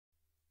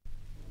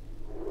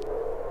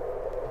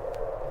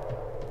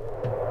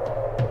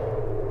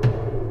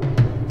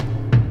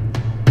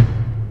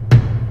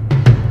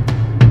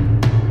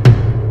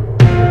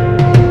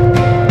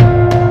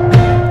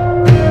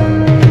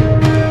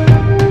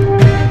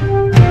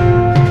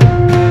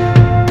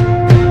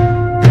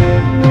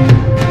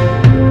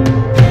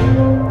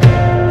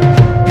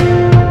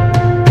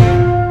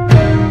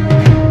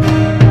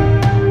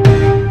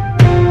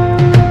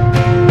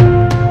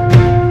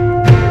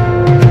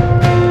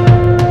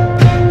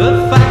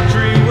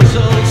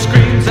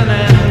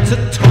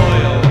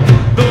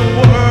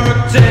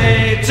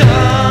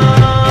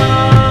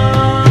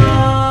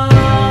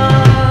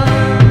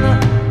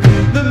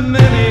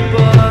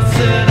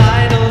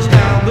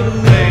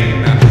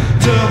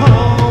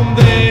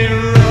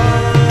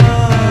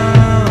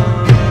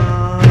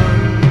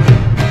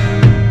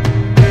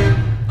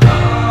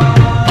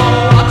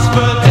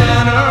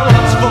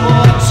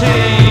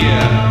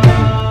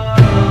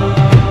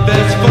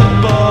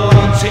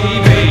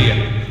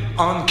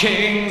on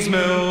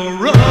Kingsmill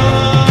Road.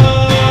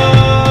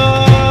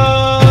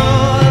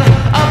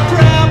 A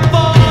prayer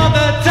for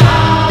the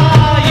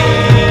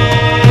dying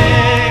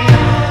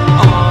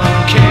on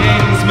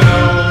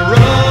Kingsmill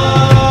Road.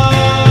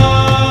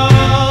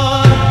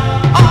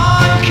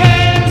 On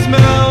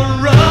Kingsmill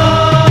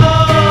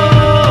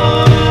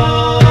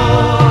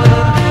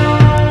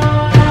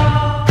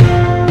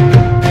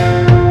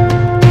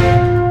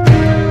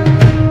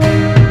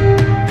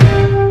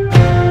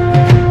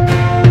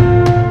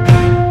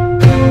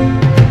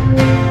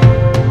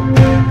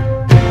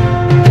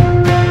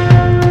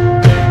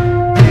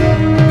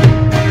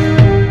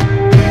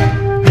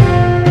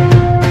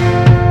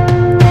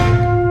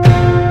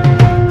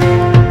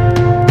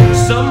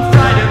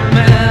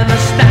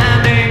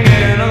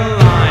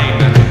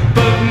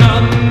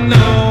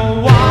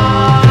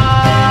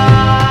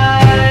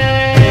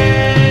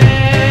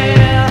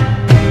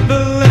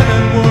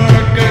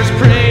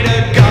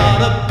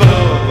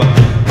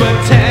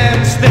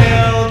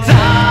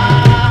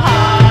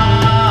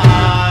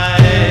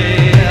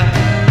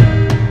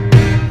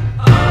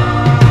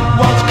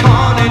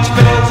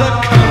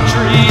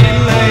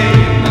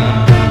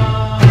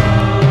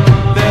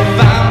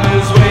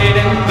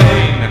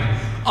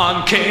on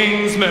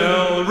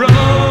Kingsmill Road.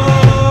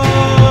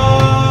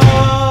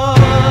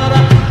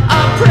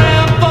 A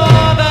prayer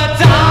for the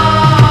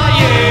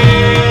dying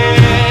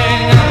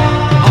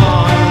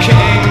on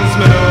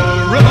Kingsmill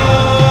Road.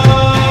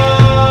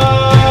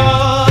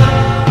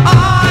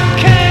 On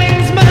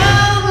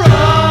Kingsmill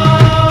Road.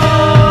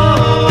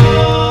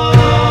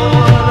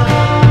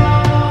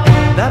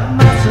 That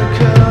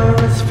massacre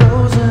is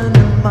frozen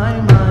in my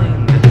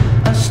mind,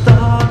 a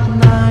stark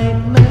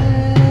nightmare.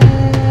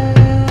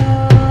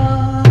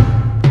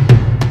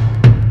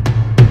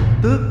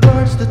 The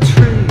birds, the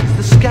trees,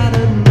 the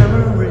scattered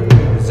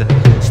memories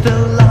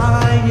still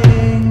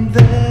lying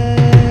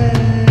there.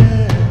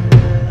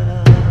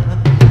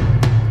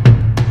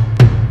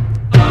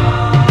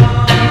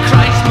 And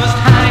Christ must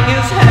hang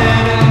his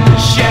head in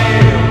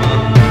shame.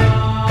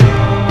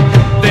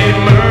 They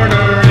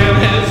murder in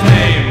his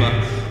name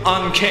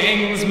on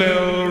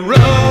Kingsmill Road.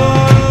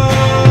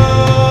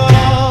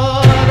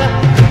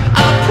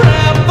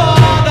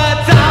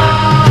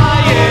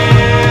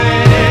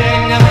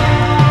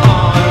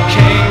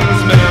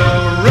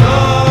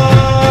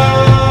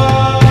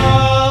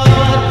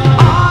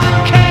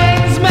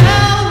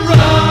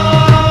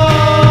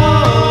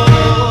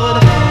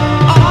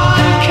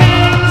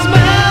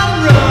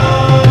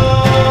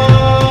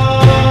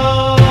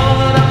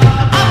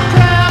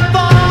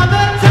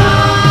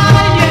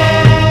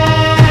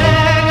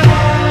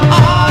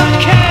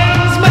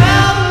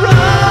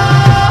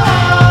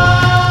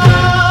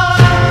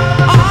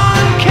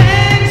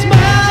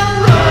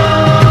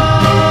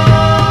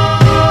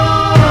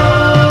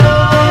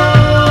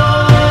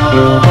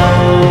 Oh,